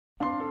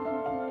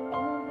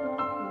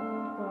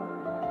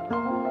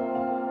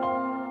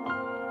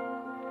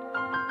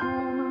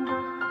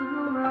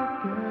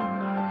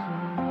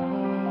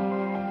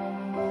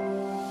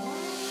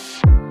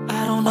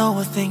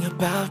a thing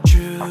about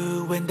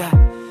you, and I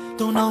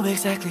don't know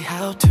exactly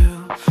how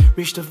to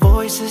reach the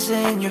voices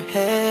in your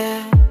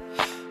head,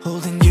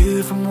 holding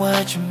you from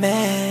what you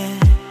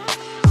meant.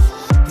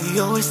 They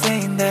always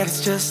saying that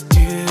it's just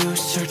you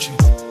searching,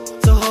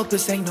 so hope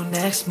this ain't no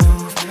next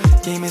move.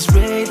 Game is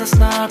rigged, let's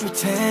not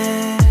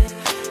pretend.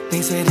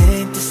 They said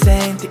this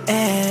ain't the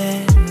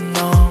end,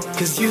 no.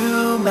 Cause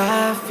you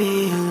might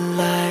feel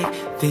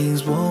like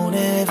things won't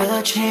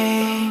ever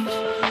change,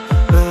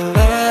 but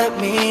let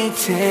me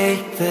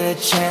take the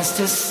chance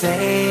to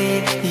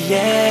say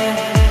yeah.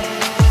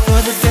 For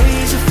the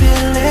days you're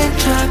feeling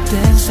trapped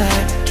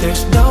inside,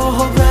 there's no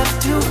hope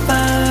left to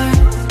find.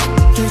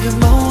 Take a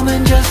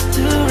moment just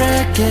to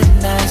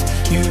recognize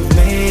you've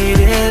made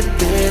it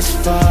this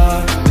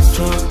far.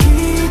 So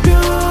keep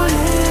your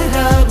head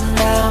up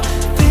now,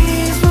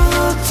 things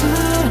will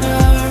turn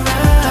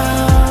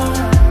around.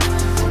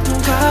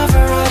 Don't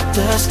cover up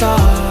the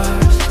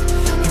scars,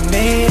 you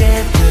made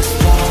it this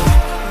far.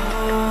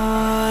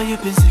 Oh,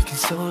 you've been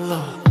sinking so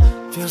low,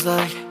 feels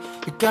like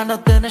you got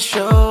nothing to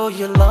show.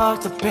 You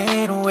locked the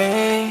pain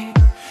away,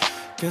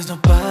 cause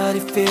nobody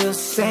feels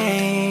the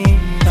same,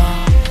 no.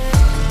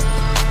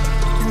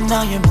 And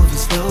now you're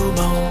moving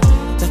slow-mo,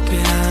 left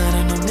behind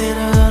in the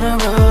middle of the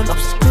road,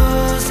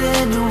 obstacles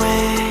in your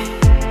way.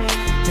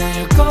 Now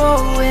you're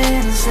going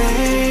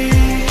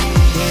insane,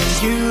 when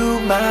you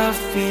might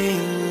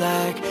feel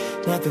like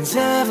nothing's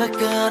ever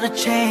gonna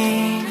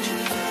change.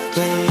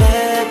 But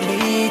let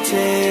me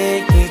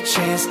take the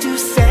chance to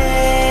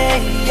say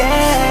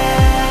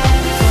yeah.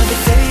 For the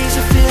days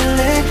you're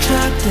feeling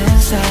trapped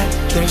inside,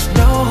 there's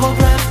no hope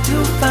left to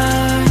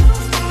find.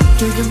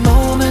 Take a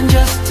moment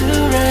just to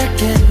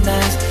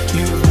recognize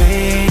you've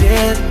made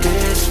it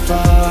this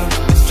far.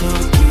 So